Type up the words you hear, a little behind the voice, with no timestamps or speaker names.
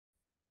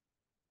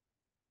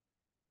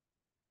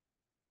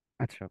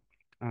আচ্ছা,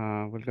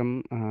 welcome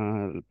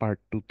part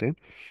টুতে।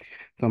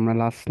 তো আমরা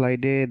লাস্ট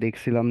স্লাইডে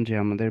দেখছিলাম যে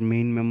আমাদের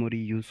মেইন মেমোরি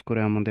ইউজ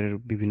করে আমাদের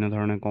বিভিন্ন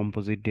ধরনের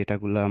কম্পোজিট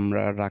ডেটাগুলো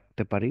আমরা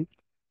রাখতে পারি।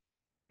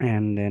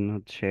 অ্যান্ড দেন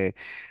হচ্ছে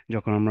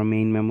যখন আমরা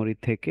মেইন মেমোরি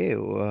থেকে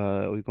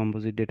ওই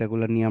কম্পোজিট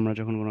ডেটাগুলো নিয়ে আমরা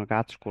যখন কোনো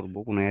কাজ করব,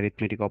 কোনো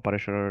অ্যারিথমেটিক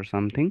অপারেশন আর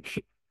সামথিং,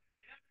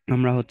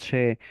 আমরা হচ্ছে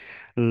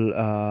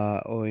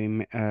ওই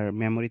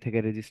মেমোরি থেকে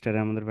রেজিস্টারে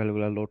আমাদের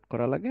ভ্যালুগুলো লোড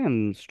করা লাগে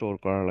অ্যান্ড স্টোর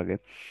করা লাগে।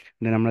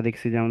 দেন আমরা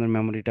দেখছি যে আমাদের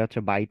মেমোরিটা হচ্ছে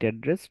বাইট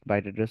অ্যাড্রেস।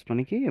 বাইট অ্যাড্রেস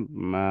মানে কি,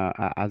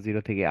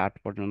 0 থেকে 8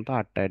 পর্যন্ত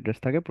 8টা অ্যাড্রেস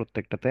থাকে,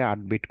 প্রত্যেকটাতে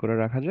 8 বিট করে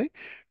রাখা যায়।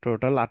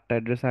 টোটাল 8টা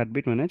অ্যাড্রেস 8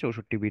 বিট, মানে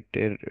 64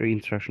 বিটের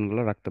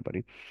ইনস্ট্রাকশনগুলো রাখতে পারি।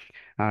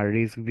 আর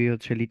রিস্ক ভি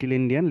হচ্ছে লিটল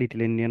এন্ডিয়ান।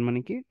 লিটল এন্ডিয়ান মানে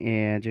কি,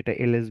 যেটা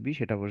এলএসবি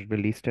সেটা বসবে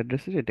লিস্ট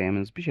অ্যাড্রেসে, যেটা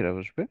এমএসবি সেটা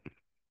বসবে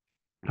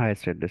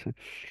হাইয়েস্ট অ্যাড্রেসে।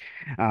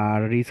 আর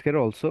রিস্কের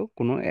অলসো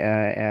কোনো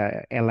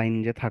অ্যালাইন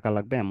যে থাকা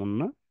লাগবে এমন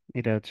না।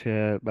 এটা হচ্ছে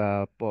বা,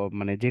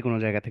 মানে যে কোনো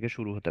জায়গা থেকে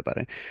শুরু হতে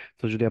পারে।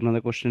 তো যদি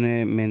আপনাদের কোশ্চেনে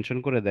মেনশন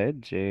করে দেয়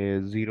যে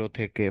 0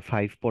 থেকে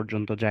 5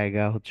 পর্যন্ত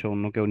জায়গা হচ্ছে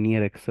অন্য কেউ নিয়ে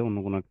রেখেছে, অন্য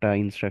কোনো একটা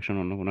ইনস্ট্রাকশন,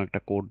 অন্য কোনো একটা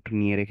কোড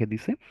নিয়ে রেখে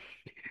দিছে,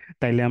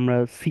 তাইলে আমরা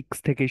 6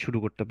 থেকেই শুরু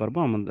করতে পারবো।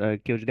 আমাদের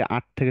কেউ যদি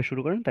 8 থেকে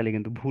শুরু করেন তাহলে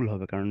কিন্তু ভুল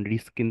হবে, কারণ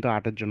রিস্ক কিন্তু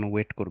 8-এর জন্য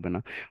ওয়েট করবে না।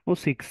 ও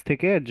 6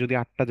 থেকে যদি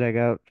 8টা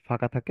জায়গা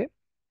ফাঁকা থাকে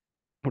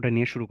ওটা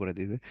নিয়ে শুরু করে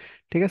দিবে।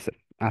 ঠিক আছে।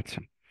 আচ্ছা,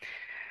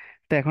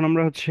 তো এখন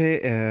আমরা হচ্ছে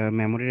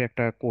মেমোরির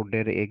একটা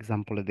কোডের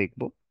এক্সাম্পলে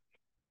দেখব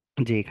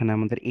যে এখানে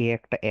আমাদের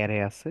একটা অ্যারে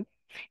আছে।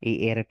 এই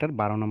অ্যারেটার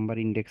 12 নম্বর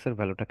ইন্ডেক্সের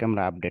ভ্যালুটাকে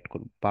আমরা আপডেট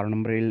করব। 12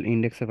 নম্বর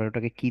ইন্ডেক্সের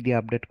ভ্যালুটাকে কি দিয়ে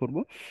আপডেট করব?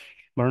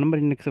 12 নম্বর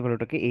ইন্ডেক্সের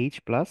ভ্যালুটাকে এইচ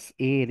প্লাস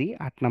এ এরই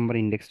 8 নম্বর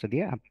ইন্ডেক্সটা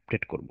দিয়ে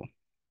আপডেট করব।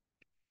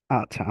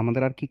 আচ্ছা,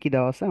 আমাদের আর কি কি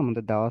দেওয়া আছে?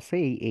 আমাদের দেওয়া আছে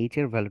এই এইচ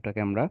এর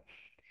ভ্যালুটাকে আমরা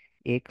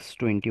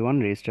X21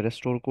 রেজিস্টারে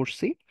স্টোর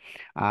করছি।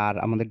 আর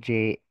আমাদের যে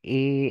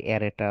এ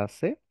অ্যারেটা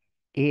আছে,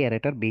 এই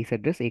অ্যারেটার বেস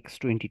অ্যাড্রেস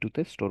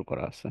X22-তে স্টোর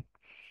করা আছে।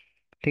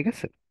 ঠিক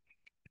আছে।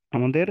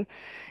 আমাদের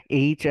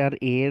এইচ আর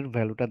এ এর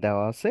ভ্যালুটা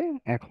দেওয়া আছে।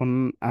 এখন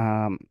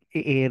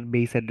এ এর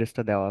বেস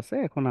অ্যাড্রেসটা দেওয়া আছে।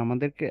 এখন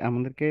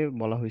আমাদেরকে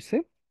বলা হয়েছে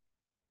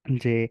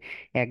যে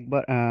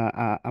একবার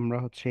আমরা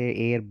হচ্ছে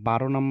এ এর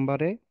 12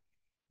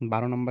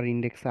 নম্বর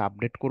ইন্ডেক্সে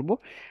আপডেট করব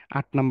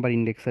 8 নম্বর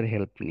ইন্ডেক্সের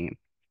হেল্প নিয়ে।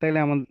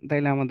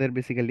 তাইলে আমাদের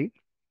বেসিক্যালি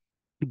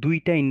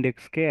দুইটা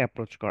ইন্ডেক্সকে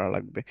অ্যাপ্রোচ করা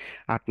লাগবে,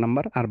 8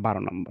 নম্বর আর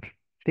 12 নম্বর।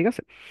 ঠিক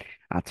আছে।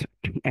 আচ্ছা,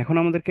 এখন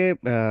আমাদেরকে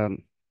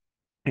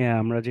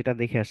আমরা যেটা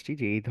দেখে আসছি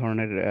যে এই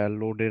ধরনের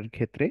লোডের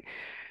ক্ষেত্রে,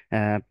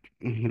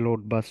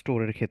 লোড বা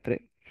স্টোরের ক্ষেত্রে,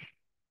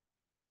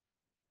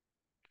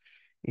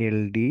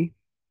 এলডি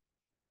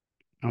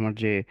আমার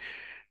যে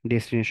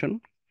ডেস্টিনেশন,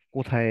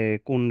 কোথায়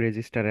কোন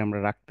রেজিস্টারে আমরা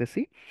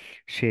রাখতেছি,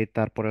 সে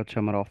তারপরে হচ্ছে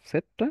আমার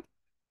অফসেটটা,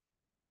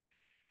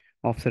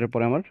 অফসেটের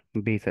পরে আমার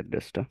বেস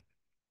অ্যাড্রেসটা।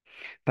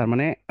 তার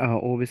মানে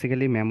ও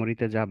বেসিক্যালি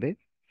মেমোরিতে যাবে।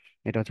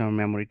 এটা হচ্ছে আমার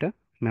মেমোরিটা।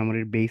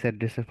 মেমোরির বেস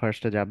অ্যাড্রেসে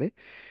ফার্স্টে যাবে।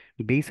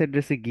 বেস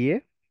অ্যাড্রেসে গিয়ে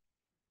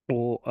ও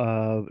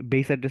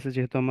বেস অ্যাড্রেসে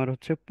যেহেতু আমার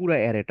হচ্ছে পুরা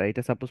অ্যারেটা,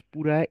 এটা সাপোজ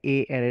পুরা এ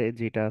অ্যারে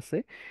যেটা আছে,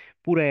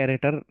 পুরা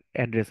অ্যারেটার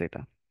অ্যাড্রেস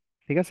এটা।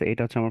 ঠিক আছে,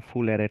 এটা হচ্ছে আমার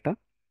ফুল অ্যারেটা।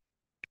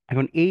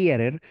 এখন এই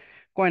অ্যারের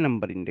কয়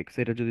নাম্বার ইন্ডেক্স,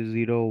 এটা যদি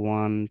 0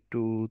 1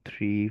 2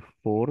 3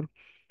 4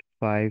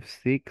 5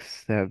 6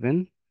 7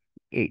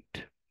 8,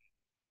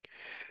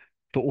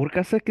 তো ওর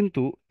কাছে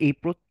কিন্তু এই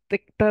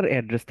প্রত্যেকটার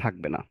অ্যাড্রেস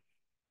থাকবে না।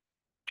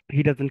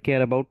 হি ডাজন্ট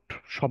কেয়ার অ্যাবাউট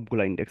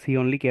সবগুলা index, he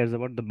only cares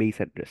about the base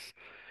address.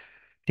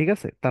 ঠিক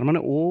আছে। তার মানে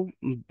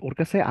ওর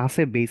কাছে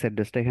আছে বেস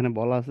অ্যাড্রেসটা, এখানে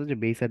বলা আছে যে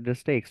বেস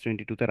অ্যাড্রেসটা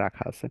X22-তে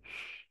রাখা আছে।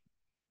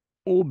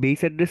 ও বেস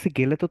অ্যাড্রেসে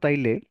গেলে তো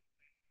তাইলে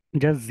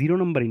জাস্ট 0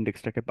 নম্বর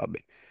ইন্ডেক্সটাকে পাবে।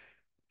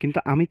 কিন্তু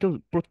আমি তো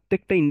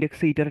প্রত্যেকটা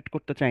ইন্ডেক্সে ইটারেট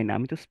করতে চাই না,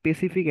 আমি তো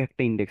স্পেসিফিক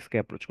একটা ইন্ডেক্সকে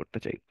অ্যাপ্রোচ করতে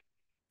চাই।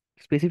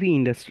 স্পেসিফিক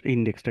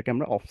ইন্ডেক্সটাকে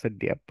আমরা অফসেট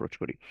দিয়ে অ্যাপ্রোচ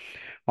করি।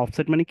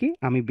 অফসেট মানে কি,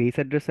 আমি বেস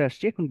অ্যাড্রেসে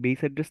আসছি, এখন বেস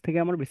অ্যাড্রেস থেকে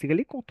আমার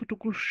বেসিক্যালি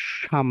কতটুকু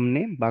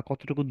সামনে বা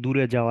কতটুকু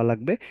দূরে যাওয়া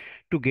লাগবে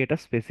to get a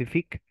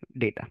specific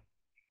data.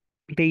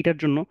 তো এইটার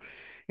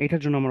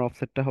জন্য আমার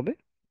অফসেটটা হবে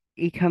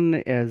এইখানে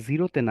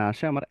 0-তে না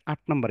আসে, আমার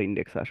 8 নম্বর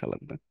ইন্ডেক্সে আসা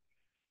লাগবে।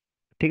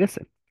 ঠিক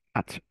আছে।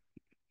 আচ্ছা,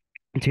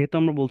 যেহেতু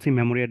আমরা বলছি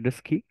মেমোরি অ্যাড্রেস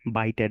কি,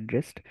 বাইট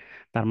অ্যাড্রেস,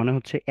 তার মানে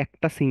হচ্ছে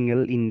একটা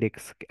সিঙ্গেল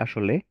ইন্ডেক্স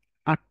আসলে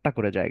 8টা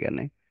করে জায়গা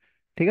নেয়।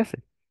 ঠিক আছে।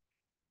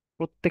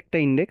 প্রত্যেকটা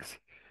ইন্ডেক্স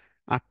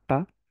 8টা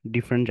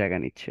ডিফারেন্ট জায়গা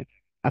নিচ্ছে।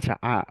 আচ্ছা,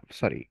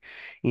 সরি,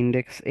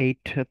 ইন্ডেক্স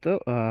 8 তো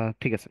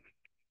ঠিক আছে।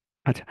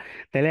 আচ্ছা,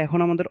 তাহলে এখন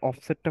আমাদের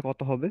অফসেটটা কত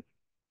হবে?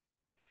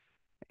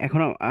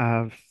 এখন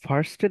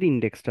ফার্স্টের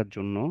ইন্ডেক্সটার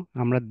জন্য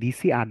আমরা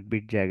দিছি 8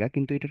 বিট জায়গা,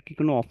 কিন্তু এটার কি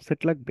কোনো অফসেট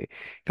লাগবে?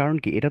 কারণ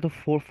কি, এটা তো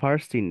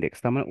ফার্স্ট ইন্ডেক্স,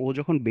 তার মানে ও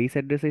যখন বেস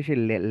অ্যাড্রেসে এসে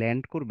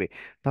ল্যান্ড করবে,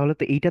 তাহলে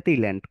তো এইটাতেই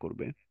ল্যান্ড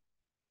করবে,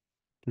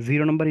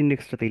 0 নম্বর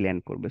ইন্ডেক্সটাতেই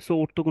ল্যান্ড করবে। সো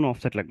ওর তো কোনো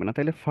অফসেট লাগবে না।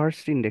 তাহলে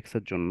ফার্স্ট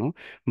ইন্ডেক্সের জন্য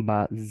বা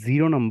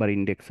 0 নম্বর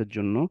ইন্ডেক্সের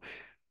জন্য,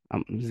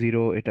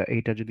 জিরো,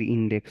 এইটা যদি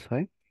ইন্ডেক্স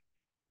হয়,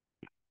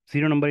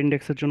 0 নম্বর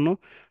ইন্ডেক্সের জন্য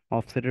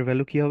অফসেটের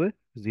ভ্যালু কি হবে?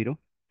 0।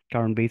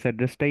 কারণ বেস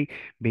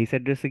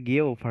অ্যাড্রেসে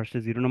গিয়ে ও ফার্স্টে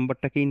 0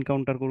 নম্বরটাকে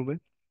ইনকাউন্টার করবে।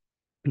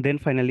 দেন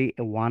ফাইনালি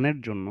 1-এর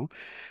জন্য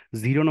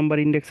 0 নম্বর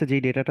ইন্ডেক্সে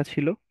যেই ডেটাটা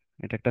ছিল,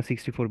 এটা একটা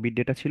 64 বিট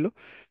ডেটা ছিল,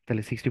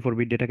 তাহলে 64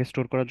 বিট ডেটাকে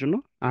স্টোর করার জন্য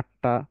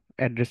 8টা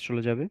অ্যাড্রেস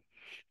চলে যাবে।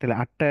 তাহলে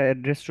আটটা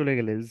অ্যাড্রেস চলে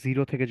গেলে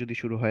জিরো থেকে যদি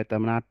শুরু হয়, তার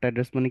মানে আটটা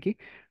অ্যাড্রেস মানে কি,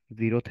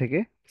 0 থেকে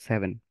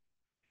 7।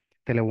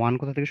 তাহলে ওয়ান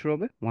কোথা থেকে শুরু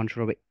হবে? ওয়ান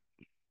শুরু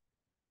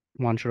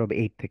হবে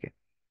 8 থেকে।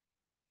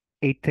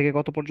 8 থেকে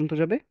কত পর্যন্ত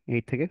যাবে?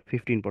 8 থেকে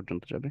 15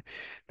 পর্যন্ত যাবে।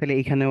 তাহলে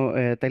এইখানেও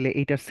তাহলে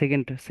এইটার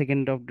সেকেন্ড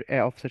সেকেন্ড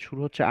অফসেট শুরু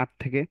হচ্ছে 8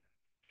 থেকে।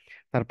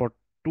 তারপর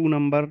two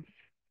number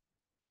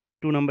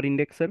two number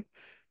ইন্ডেক্সের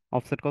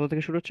offset কত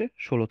থেকে শুরু হচ্ছে?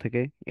 16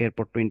 থেকে।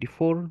 এরপর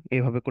 24,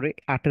 এভাবে করে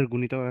আটের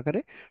গুণিতক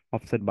আকারে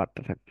অফসেট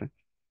বাড়তে থাকবে।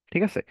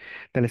 ঠিক আছে।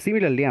 তাহলে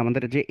সিমিলারলি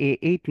আমাদের যে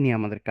এইট নিয়ে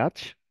আমাদের কাজ,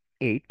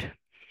 এইট।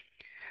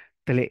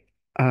 তাহলে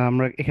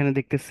আমরা এখানে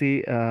দেখতেছি,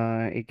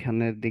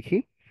 এখানে দেখি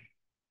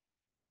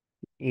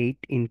 8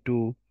 ইন্টু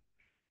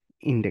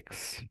ইন্ডেক্স,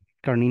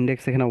 কারণ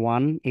ইন্ডেক্স এখানে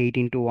 1, 8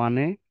 ইন্টু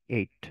 1-এ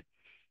 8।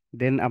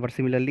 দেন আবার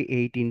similarly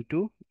 8 into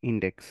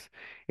index,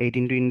 8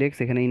 into index,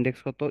 এখানে ইন্ডেক্স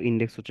কত?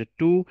 ইন্ডেক্স হচ্ছে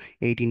 2।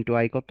 8 ইন্টু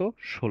আই কত?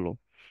 16।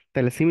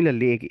 তাহলে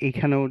সিমিলারলি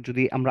এখানেও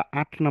যদি আমরা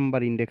 8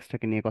 নাম্বার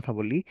ইন্ডেক্সটাকে নিয়ে কথা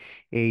বলি,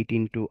 8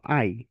 ইন্টু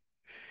আই,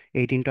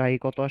 8 ইন্টু আই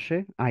কত আসে?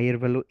 আই এর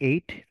ভ্যালু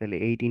 8, তাহলে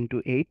 8 ইন্টু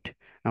 8,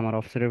 আমার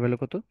অফসেটের ভ্যালু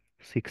কত?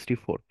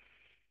 64।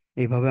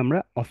 এইভাবে আমরা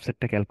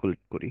অফসেটটা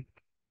ক্যালকুলেট করি।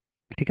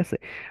 ঠিক আছে।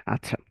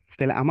 আচ্ছা,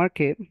 তাহলে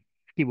আমাকে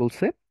কি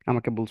বলছে?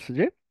 আমাকে বলছে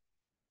যে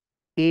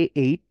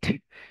A8,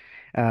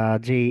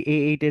 যে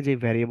A8-এ যে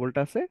ভ্যারিয়েবলটা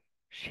আছে,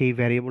 সেই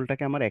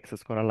ভ্যারিয়েবলটাকে আমার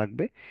অ্যাক্সেস করা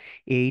লাগবে।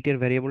 A8-এর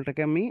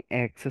ভ্যারিয়েবলটাকে আমি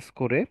অ্যাক্সেস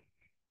করে,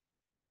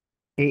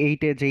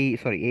 A8-এ যেই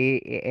সরি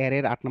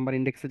এর 8 নাম্বার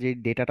ইন্ডেক্সে যে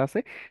ডেটাটা আছে,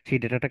 সেই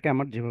ডেটাটাকে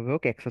আমার যেভাবে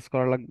হোক অ্যাক্সেস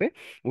করা লাগবে।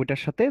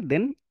 ওইটার সাথে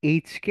দেন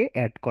এইচকে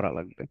অ্যাড করা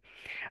লাগবে।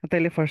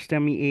 তাইলে ফার্স্টে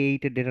আমি এই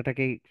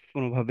ডেটাটাকে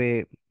কোনোভাবে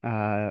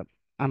আহ,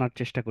 আনার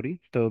চেষ্টা করি।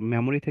 তো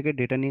মেমোরি থেকে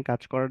ডেটা নিয়ে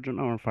কাজ করার জন্য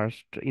আমার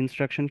ফার্স্ট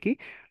ইনস্ট্রাকশন কি?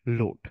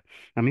 লোড।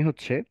 আমি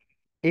হচ্ছে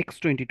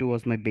x22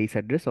 was my base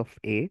address of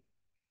এ,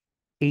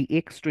 এই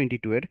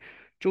x22 এর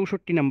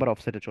 64 নাম্বার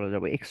অফসেটে চলে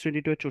যাবো।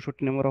 x22 এর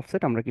 64 নাম্বার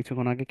অফসেট আমরা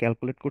কিছুক্ষণ আগে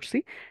ক্যালকুলেট করছি,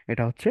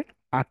 এটা হচ্ছে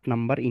 8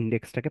 নাম্বার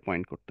ইন্ডেক্সটাকে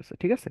পয়েন্ট করতেছে।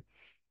 ঠিক আছে।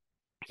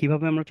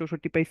 কিভাবে আমরা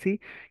 64 পাইছি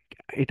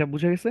এটা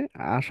বুঝে গেছে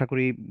আশা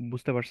করি,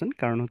 বুঝতে পারছেন।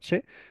 কারণ হচ্ছে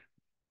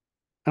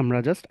আমরা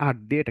জাস্ট 8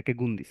 দিয়ে এটাকে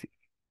গুণ দিছি,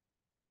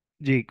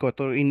 যে কত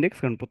ইন্ডেক্স,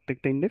 কারণ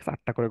প্রত্যেকটা ইন্ডেক্স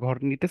 8টা করে ঘর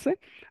নিতেছে।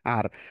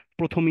 আর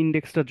প্রথম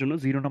ইন্ডেক্সটার জন্য,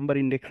 0 নাম্বার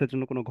ইন্ডেক্সের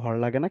জন্য কোনো ঘর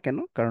লাগে না। কেন?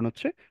 কারণ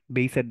হচ্ছে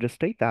বেস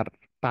অ্যাড্রেসটাই তার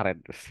তার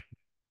অ্যাড্রেস।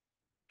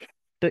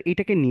 তো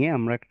এটাকে নিয়ে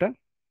আমরা একটা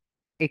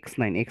এক্স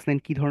নাইন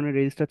কি ধরনের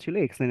রেজিস্টার ছিল?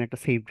 X9 একটা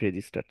সেভড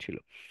রেজিস্টার ছিল।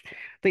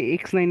 তো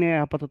X9-এ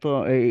আপাতত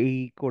এই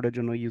কোডের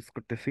জন্য ইউজ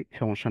করতেছি,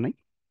 সমস্যা নাই।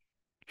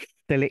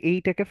 তাহলে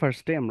এইটাকে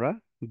ফার্স্টে আমরা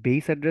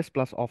বেস অ্যাড্রেস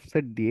প্লাস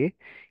অফসেট দিয়ে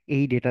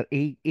এই ডেটা,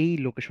 এই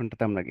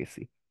লোকেশনটাতে আমরা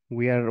গেছি।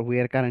 We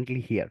are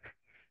currently here.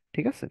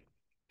 ঠিক আছে।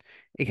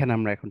 এখানে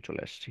আমরা এখন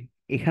চলে আসছি।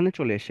 এখানে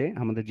চলে এসে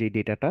আমাদের যে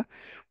ডেটাটা,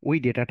 ওই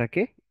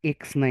ডেটাটাকে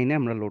X9-এ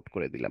আমরা লোড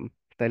করে দিলাম।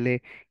 তাহলে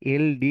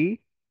এলডি,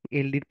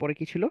 এলডির পরে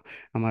কি ছিল?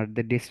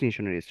 আমাদের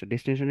ডেস্টিনেশন রেজিস্টার।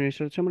 ডেস্টিনেশন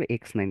রেজিস্টার হচ্ছে আমার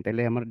X9,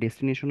 তাহলে আমার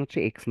ডেস্টিনেশন হচ্ছে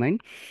X9।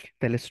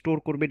 তাহলে স্টোর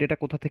করবে ডেটা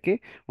কোথা থেকে?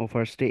 ও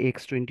ফার্স্টে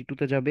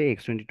X22-তে যাবে।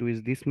 X22 is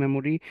this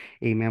memory.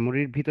 এই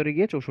মেমোরির ভিতরে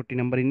গিয়ে 64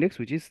 number index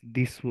which is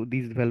this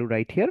this value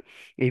right here,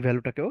 এই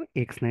ভ্যালুটাকেও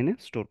X9-এ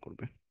স্টোর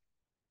করবে।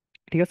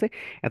 ঠিক আছে।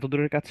 এত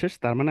দূরের কাজ শেষ।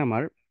 তার মানে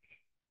আমার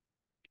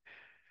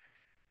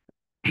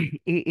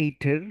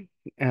A8-এর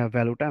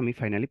ভ্যালুটা আমি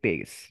ফাইনালি পেয়ে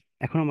গেছি।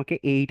 এখন আমাকে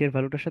A8-এর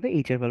ভ্যালুটার সাথে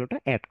এইচ এর ভ্যালুটা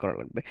অ্যাড করা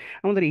লাগবে।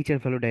 আমাদের এইচ এর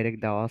ভ্যালু ডাইরেক্ট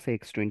দেওয়া আছে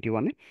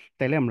X21-এ।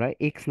 তাহলে আমরা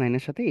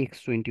X9-এর সাথে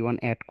X21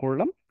 অ্যাড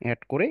করলাম,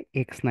 অ্যাড করে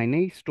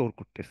X9-এই স্টোর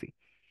করতেছি।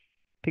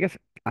 ঠিক আছে।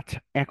 আচ্ছা,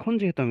 এখন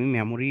যেহেতু আমি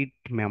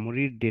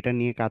মেমোরির ডেটা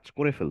নিয়ে কাজ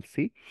করে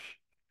ফেলছি,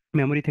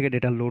 মেমোরি থেকে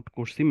ডেটা লোড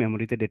করছি,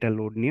 মেমোরিতে ডেটা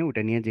লোড নিয়ে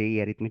ওটা নিয়ে যেই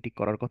অ্যারিথমেটিক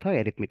করার কথা,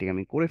 অ্যারিথমেটিক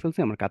আমি করে ফেলছি,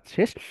 আমার কাজ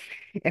শেষ।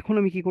 এখন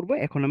আমি কি করব?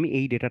 এখন আমি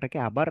এই ডেটাটাকে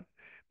আবার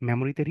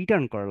মেমোরিতে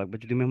রিটার্ন করা লাগবে।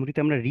 যদি মেমোরিতে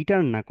আমরা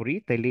রিটার্ন না করি,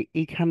 তাহলে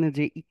এইখানে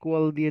যে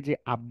ইকুয়াল দিয়ে যে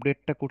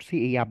আপডেটটা করছি,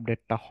 এই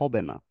আপডেটটা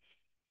হবে না।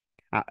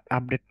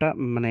 আপডেটটা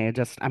মানে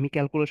জাস্ট আমি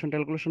ক্যালকুলেশন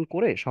ট্যালকুলেশন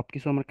করে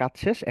সবকিছু আমার কাজ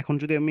শেষ, এখন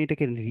যদি আমি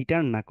এটাকে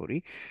রিটার্ন না করি,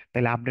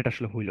 তাহলে আপডেট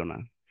আসলে হইলো না।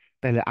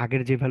 তাহলে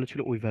আগের যে ভ্যালু ছিল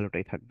ওই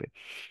ভ্যালুটাই থাকবে।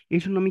 এই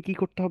জন্য আমি কি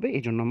করতে হবে?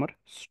 এই জন্য আমার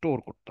স্টোর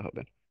করতে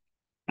হবে।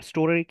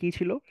 স্টোরে কি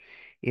ছিল?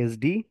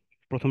 এসডি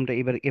প্রথমটা।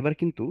 এবার এবার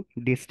কিন্তু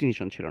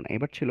ডেস্টিনেশন ছিল না,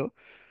 এবার ছিল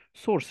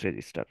সোর্স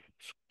রেজিস্টার।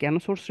 কেন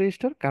সোর্স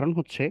রেজিস্টার? কারণ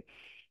হচ্ছে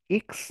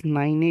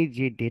X9-এ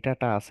যে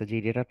ডেটাটা আছে, যে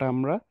ডেটাটা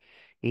আমরা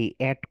এই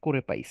অ্যাড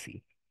করে পাইছি,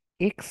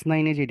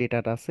 X9-এ যে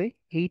ডেটাটা আছে,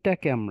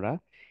 এইটাকে আমরা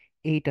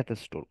এইটাতে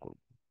স্টোর করব।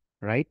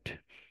 রাইট।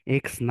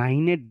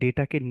 X9-এর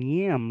ডেটাকে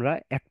নিয়ে আমরা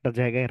একটা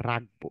জায়গায়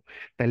রাখবো।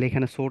 তাহলে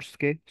এখানে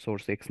সোর্সকে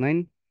সোর্স X9,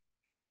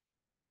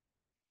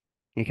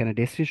 এখানে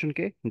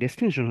ডেস্টিনেশনকে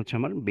ডেস্টিনেশন হচ্ছে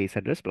আমার বেস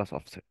অ্যাড্রেস প্লাস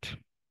অফসেট।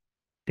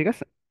 ঠিক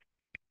আছে।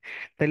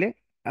 তাইলে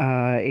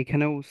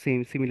এখানেও same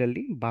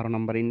similarly 12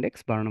 number index,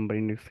 12 number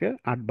ইন্ডেক্সকে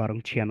 8 12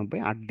 96,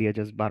 8 দিয়ে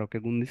জাস্ট 12কে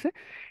গুণ দিছে।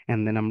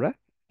 অ্যান্ড দেন আমরা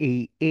এই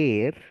এ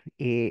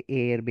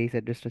এর বেস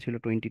অ্যাড্রেসটা ছিল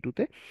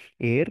 22-তে,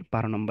 এর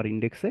 12 নাম্বার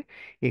ইন্ডেক্সে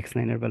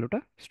X9-এর ভ্যালুটা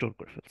স্টোর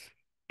করে ফেলছে।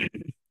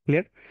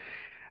 ক্লিয়ার?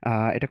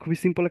 এটা খুবই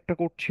সিম্পল একটা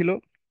কোড ছিল।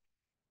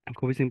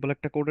 খুবই সিম্পল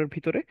একটা কোডের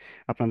ভিতরে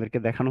আপনাদেরকে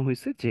দেখানো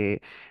হয়েছে যে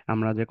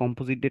আমরা যে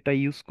কম্পোজিট ডেটা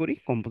ইউজ করি,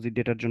 কম্পোজিট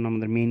ডেটার জন্য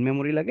আমাদের মেইন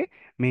মেমোরি লাগে।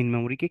 মেইন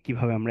মেমোরিকে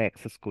কিভাবে আমরা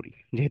অ্যাক্সেস করি,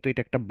 যেহেতু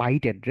এটা একটা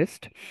বাইট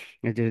অ্যাড্রেসড,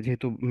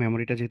 যেহেতু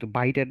মেমোরিটা যেহেতু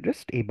বাইট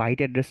অ্যাড্রেসড, এই বাইট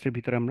অ্যাড্রেসের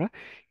ভিতরে আমরা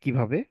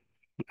কিভাবে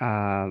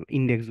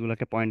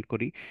ইন্ডেক্সগুলোকে পয়েন্ট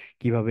করি,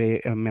 কিভাবে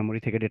মেমোরি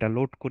থেকে ডেটা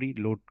লোড করি,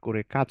 লোড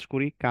করে কাজ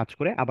করি, কাজ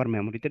করে আবার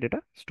মেমোরিতে ডেটা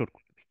স্টোর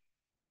করি।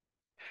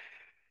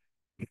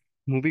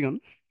 মুভিং অন,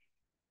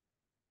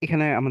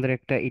 এখানে আমাদের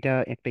এটা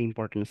একটা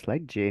ইম্পর্টেন্ট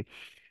স্লাইড যে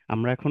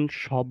আমরা এখন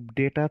সব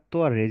ডেটা তো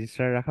আর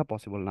রেজিস্টারে রাখা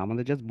পসিবল না,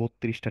 আমাদের জাস্ট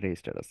 32টা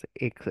রেজিস্টার আছে,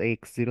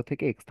 X0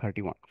 থেকে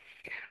X31।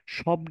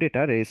 সব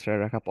ডেটা রেজিস্টারে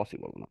রাখা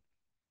পসিবল না।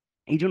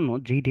 এই জন্য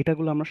যেই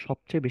ডেটাগুলো আমরা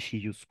সবচেয়ে বেশি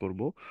ইউজ করব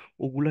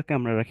ওগুলাকে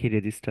আমরা রাখি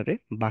রেজিস্টারে,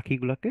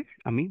 বাকিগুলোকে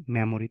আমি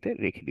মেমোরিতে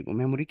রেখে দিব।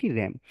 মেমোরি কি,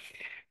 র্যাম।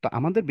 তো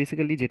আমাদের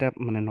বেসিক্যালি যেটা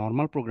মানে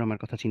নর্মাল প্রোগ্রামের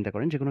কথা চিন্তা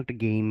করেন, যে কোনো একটা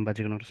গেম বা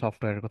যে কোনো একটা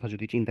সফটওয়্যারের কথা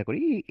যদি চিন্তা করি,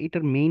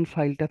 এটার মেইন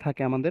ফাইলটা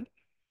থাকে আমাদের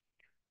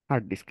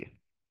হার্ড ডিস্কে,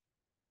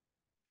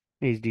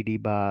 এইচডিডি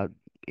বা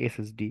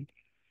এসএসডি,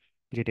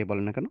 যেটাই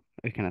বলেন না কেন,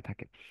 ওইখানে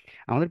থাকে।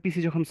 আমাদের পিসি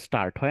যখন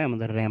স্টার্ট হয়,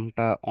 আমাদের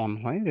র্যামটা অন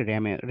হয়।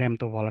 র্যাম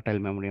তো ভলাটাইল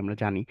মেমোরি, আমরা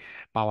জানি।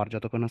 পাওয়ার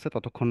যতক্ষণ আছে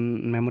ততক্ষণ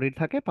মেমোরি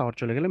থাকে, পাওয়ার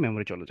চলে গেলে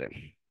মেমোরি চলে যায়।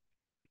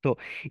 তো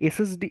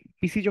এসএসডি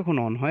পিসি যখন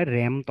অন হয়,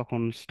 র্যাম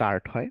তখন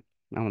স্টার্ট হয়।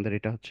 আমাদের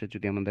এটা হচ্ছে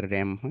যদি আমাদের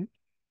র্যাম হয়,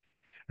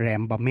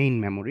 র্যাম বা মেইন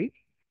মেমোরি,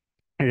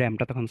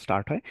 র্যামটা তখন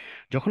স্টার্ট হয়।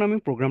 যখন আমি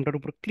প্রোগ্রামটার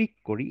উপর ক্লিক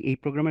করি, এই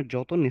প্রোগ্রামের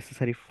যত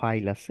নেসেসারি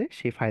ফাইল আছে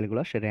সেই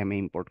ফাইলগুলো সে র্যামে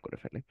ইম্পোর্ট করে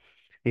ফেলে।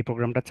 এই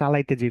প্রোগ্রামটা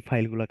চালাইতে যে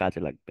ফাইলগুলো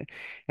কাজে লাগবে,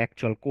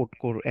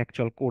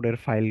 অ্যাকচুয়াল কোডের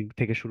ফাইল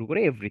থেকে শুরু করে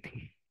এভরিথিং,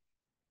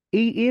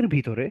 এই এর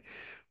ভিতরে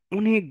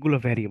অনেকগুলো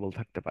ভ্যারিয়েবল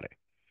থাকতে পারে।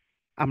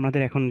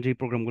 আমাদের এখন যে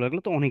প্রোগ্রামগুলো,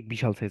 এগুলো তো অনেক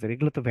বিশাল সাইজের,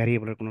 এগুলো তো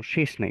ভ্যারিয়েবলের কোনো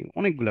শেষ নাই,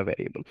 অনেকগুলো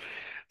ভ্যারিয়েবল।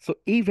 সো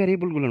এই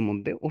ভ্যারিয়েবলগুলোর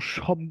মধ্যে ও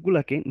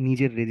সবগুলাকে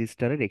নিজের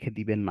রেজিস্টারে রেখে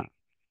দিবেন না,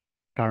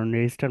 কারণ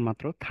রেজিস্টার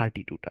মাত্র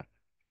 32টা।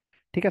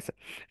 ঠিক আছে?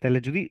 তাহলে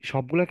যদি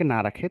সবগুলোকে না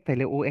রাখে,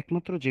 তাহলে ও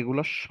একমাত্র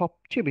যেগুলো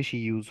সবচেয়ে বেশি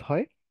ইউজ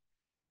হয়,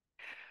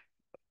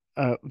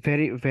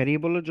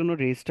 ভ্যারিয়েবলের জন্য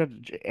রেজিস্টার,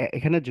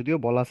 এখানে যদিও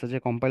বলা আছে যে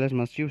compiler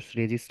must use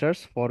registers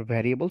for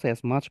variables as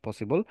much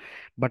possible,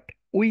 but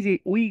ওই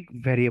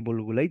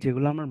ভ্যারিয়েবলগুলাই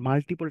যেগুলো আমার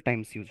মাল্টিপল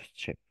টাইমস ইউজ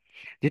হচ্ছে,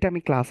 যেটা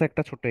আমি ক্লাসে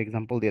একটা ছোট্ট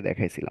এক্সাম্পল দিয়ে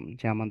দেখাইছিলাম,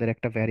 যে আমাদের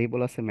একটা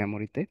ভ্যারিয়েবল আছে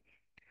মেমোরিতে,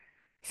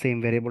 সেম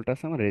ভ্যারিয়েবলটা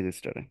আছে আমার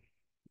রেজিস্টারে।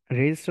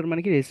 রেজিস্টার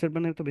মানে কি, রেজিস্টার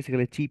মানে তো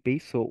বেসিক্যালি চিপেই,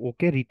 সো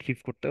ওকে রিট্রিভ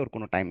করতে ওর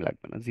কোনো টাইম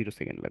লাগবে না, 0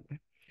 সেকেন্ড লাগবে।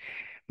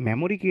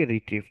 মেমোরিকে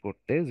রিট্রিভ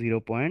করতে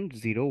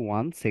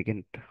 0.01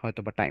 সেকেন্ড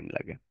হয়তো বা টাইম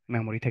লাগে,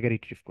 মেমোরি থেকে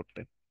রিট্রিভ করতে।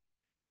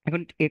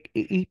 এখন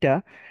এইটা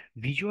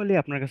ভিজুয়ালি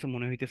আপনার কাছে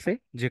মনে হইতেছে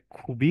যে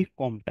খুবই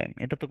কম টাইম,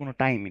 এটা তো কোনো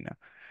টাইমই না।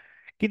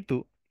 কিন্তু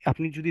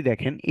আপনি যদি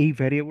দেখেন এই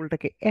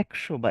ভ্যারিয়েবলটাকে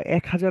 100 বা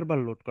 1000 বার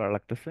লোড করা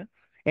লাগতেছে,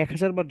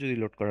 1000 বার যদি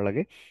লোড করা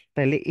লাগে,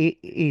 তাহলে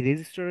এই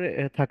রেজিস্টারে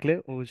থাকলে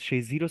ও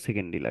সেই 0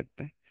 সেকেন্ডই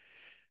লাগবে।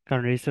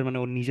 কারণ রেজিস্টার মানে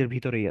ওর নিজের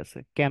ভিতরেই আছে,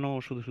 কেন ও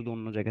শুধু শুধু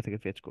অন্য জায়গা থেকে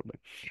ফেচ করবে।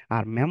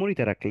 আর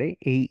মেমোরিতে রাখলে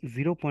এই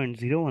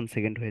 0.01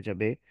 সেকেন্ড হয়ে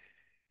যাবে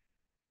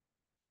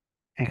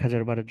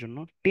 1000 বারের জন্য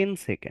 10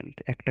 সেকেন্ড।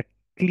 একটা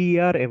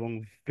ক্লিয়ার এবং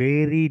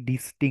ভেরি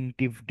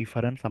ডিস্টিংটিভ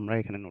ডিফারেন্স আমরা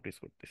এখানে নোটিস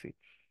করতেছি।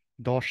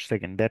 10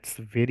 second, that's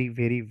very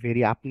very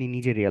very, আপনি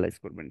নিজে রিয়েলাইজ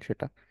করবেন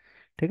সেটা।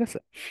 ঠিক আছে?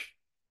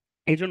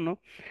 এই জন্য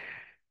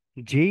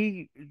যেই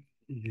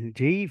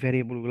যেই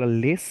ভ্যারিয়েবলগুলো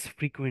লেস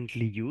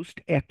ফ্রিকুয়েন্টলি ইউজড,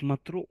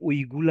 একমাত্র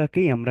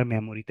ওইগুলাকেই আমরা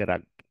মেমোরিতে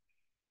রাখবো।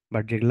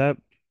 বাট যেগুলা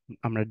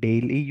আমরা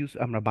ডেইলি ইউজ,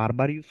 আমরা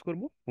বারবার ইউজ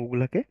করব,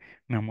 ওগুলাকে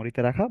মেমোরিতে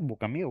রাখা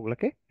বোকামি,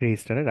 ওগুলাকে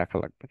রেজিস্টারে রাখা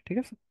লাগবে। ঠিক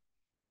আছে?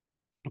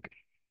 ওকে।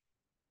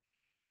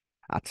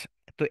 আচ্ছা,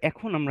 তো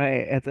এখন আমরা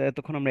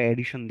এতক্ষণ আমরা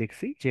এডিশন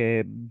দেখছি, যে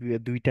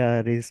দুইটা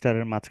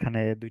রেজিস্টারের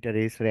মাঝখানে, দুইটা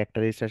রেজিস্টার, একটা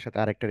রেজিস্টারের সাথে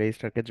আরেকটা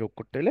রেজিস্টারকে যোগ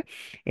করতে হলে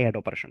অ্যাড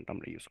অপারেশনটা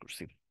আমরা ইউজ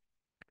করছি।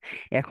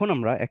 এখন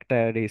আমরা একটা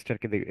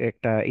রেজিস্টারকে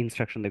একটা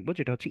ইনস্ট্রাকশন দেখবো,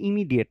 যেটা হচ্ছে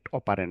ইমিডিয়েট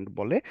অপারেন্ড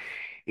বলে।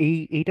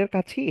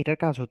 এটার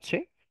কাজ হচ্ছে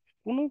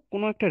কোনো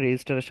কোনো একটা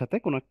রেজিস্টারের সাথে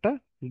কোনো একটা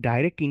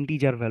ডাইরেক্ট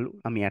ইন্টিজার ভ্যালু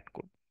আমি অ্যাড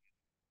করব।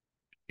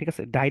 ঠিক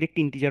আছে? ডাইরেক্ট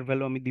ইন্টিজার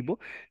ভ্যালু আমি দিব।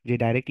 যে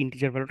ডাইরেক্ট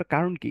ইন্টিজার ভ্যালুটা,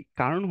 কারণ কি,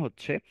 কারণ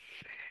হচ্ছে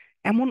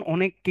এমন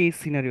অনেক কেস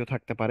সিনারিও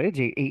থাকতে পারে,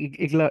 যে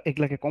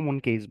এগুলাকে কমন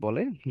কেস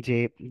বলে, যে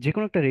যে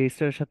কোনো একটা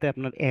রেজিস্টারের সাথে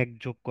আপনার এক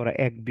যোগ করা,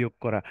 এক বিয়োগ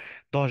করা,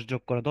 10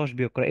 যোগ করা, 10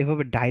 বিয়োগ করা,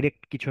 এভাবে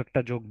ডাইরেক্ট কিছু একটা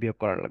যোগ বিয়োগ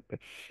করা লাগবে।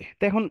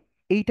 তো এখন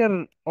এইটার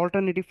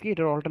অল্টারনেটিভ কি?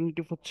 এটার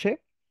অল্টারনেটিভ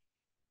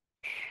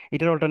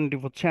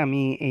হচ্ছে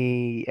আমি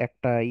এই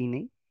একটা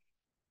নেই,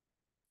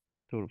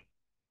 তো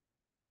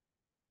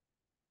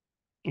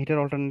এটার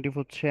অল্টারনেটিভ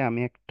হচ্ছে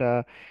আমি একটা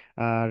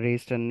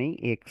রেজিস্টার নেই,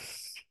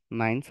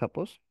 X9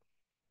 সাপোজ।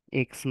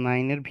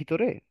 X9-এর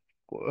ভিতরে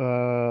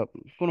আহ,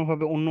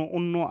 কোনোভাবে অন্য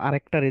অন্য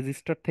আরেকটা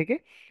রেজিস্টার থেকে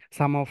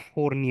সাম অফ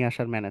 4 নিয়ে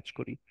আসার ম্যানেজ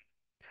করি।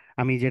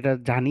 আমি যেটা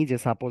জানি যে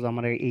সাপোজ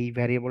আমার এই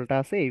ভ্যারিয়েবলটা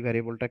আছে, এই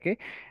ভ্যারিয়েবলটাকে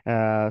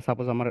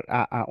সাপোজ আমার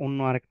অন্য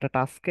আরেকটা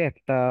টাস্কে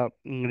একটা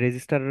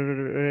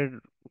রেজিস্টারের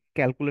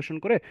ক্যালকুলেশন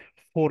করে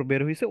 4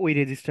 বের হয়েছে, ওই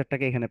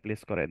রেজিস্টারটাকে এখানে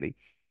প্লেস করে দিই।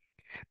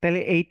 তাহলে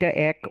এইটা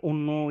এক,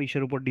 অন্য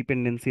ইসের উপর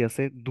ডিপেন্ডেন্সি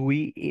আছে। দুই,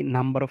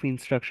 নাম্বার অফ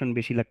ইনস্ট্রাকশন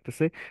বেশি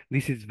লাগতেছে।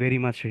 This is very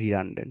much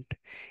redundant.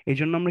 এই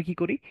জন্য আমরা কি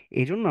করি?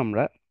 এই জন্য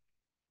আমরা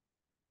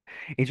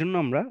এই জন্য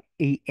আমরা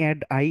এই অ্যাড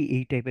আই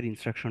এই টাইপের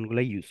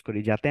ইনস্ট্রাকশনগুলো ইউজ করি,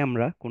 যাতে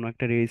আমরা কোনো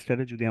একটা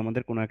রেজিস্টারে যদি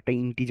আমাদের কোনো একটা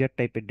ইন্টিজার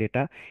টাইপের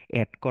ডেটা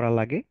অ্যাড করা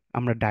লাগে,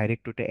 আমরা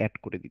ডাইরেক্ট ওটা অ্যাড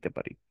করে দিতে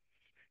পারি।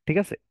 ঠিক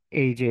আছে?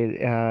 এই যে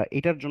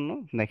এটার জন্য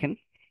দেখেন,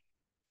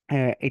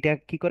 এটা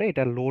কি করে,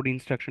 এটা লোড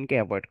ইনস্ট্রাকশনকে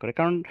অ্যাভয়েড করে।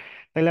 কারণ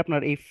তাহলে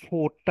আপনার এই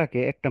ফোরটাকে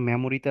একটা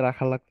মেমোরিতে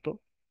রাখা লাগতো।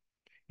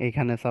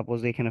 এইখানে সাপোজ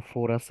এখানে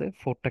ফোর আছে,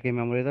 ফোরটাকে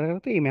মেমোরিতে রাখা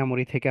লাগতো, এই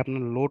মেমোরি থেকে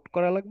আপনার লোড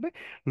করা লাগবে।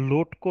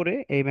 লোড করে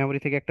এই মেমোরি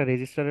থেকে একটা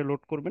রেজিস্টারে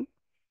লোড করবেন,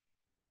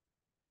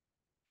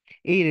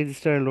 এই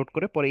রেজিস্টারে লোড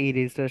করে পরে এই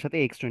রেজিস্টারের সাথে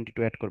X22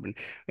 অ্যাড করবেন।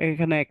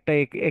 এখানে একটা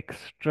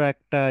এক্সট্রা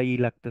একটা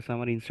লাগতেছে,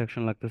 আমার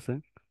ইনস্ট্রাকশন লাগতেছে।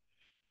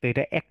 তো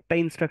এটা একটা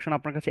ইনস্ট্রাকশন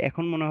আপনার কাছে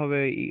এখন মনে হবে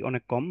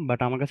অনেক কম, বাট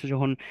আমার কাছে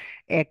যখন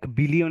 1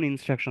 বিলিয়ন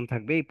ইনস্ট্রাকশন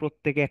থাকবে, এই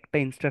প্রত্যেকে একটা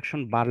ইনস্ট্রাকশন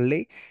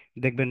বাড়লেই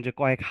দেখবেন যে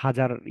কয়েক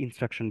হাজার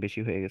ইনস্ট্রাকশন বেশি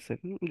হয়ে গেছে।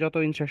 যত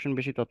ইনস্ট্রাকশন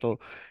বেশি তত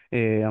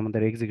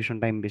আমাদের এক্সিকিউশন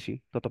টাইম বেশি,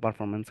 তত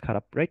পারফরমেন্স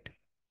খারাপ, রাইট?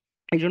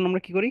 এই জন্য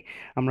আমরা কি করি,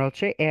 আমরা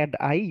হচ্ছে অ্যাড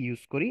আই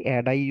ইউজ করি।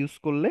 অ্যাড আই ইউজ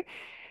করলে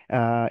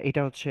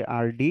এটা হচ্ছে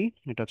আরডি,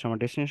 এটা হচ্ছে আমার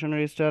ডেস্টিনেশন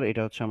রেজিস্টার,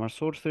 এটা হচ্ছে আমার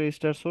সোর্স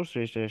রেজিস্টার, সোর্স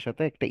রেজিস্টারের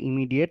সাথে একটা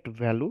ইমিডিয়েট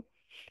ভ্যালু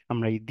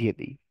আমরা দিয়ে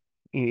দিই।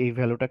 এই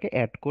ভ্যালুটাকে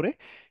অ্যাড করে,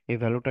 এই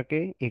ভ্যালুটাকে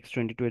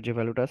X22 এর যে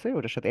ভ্যালুটা আছে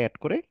ওটার সাথে অ্যাড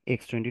করে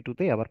X22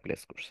 তেই আবার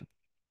প্লেস করছে।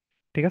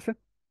 ঠিক আছে?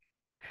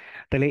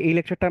 তাহলে এই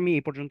লেকচারটা আমি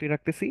এই পর্যন্তই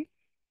রাখতেছি।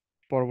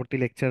 পরবর্তী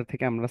লেকচার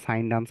থেকে আমরা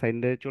সাইন ডান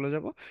সাইডে চলে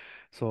যাব।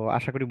 সো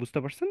আশা করি বুঝতে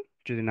পারছেন।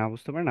 যদি না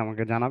বুঝতে পারেন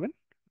আমাকে জানাবেন।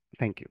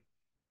 Thank you.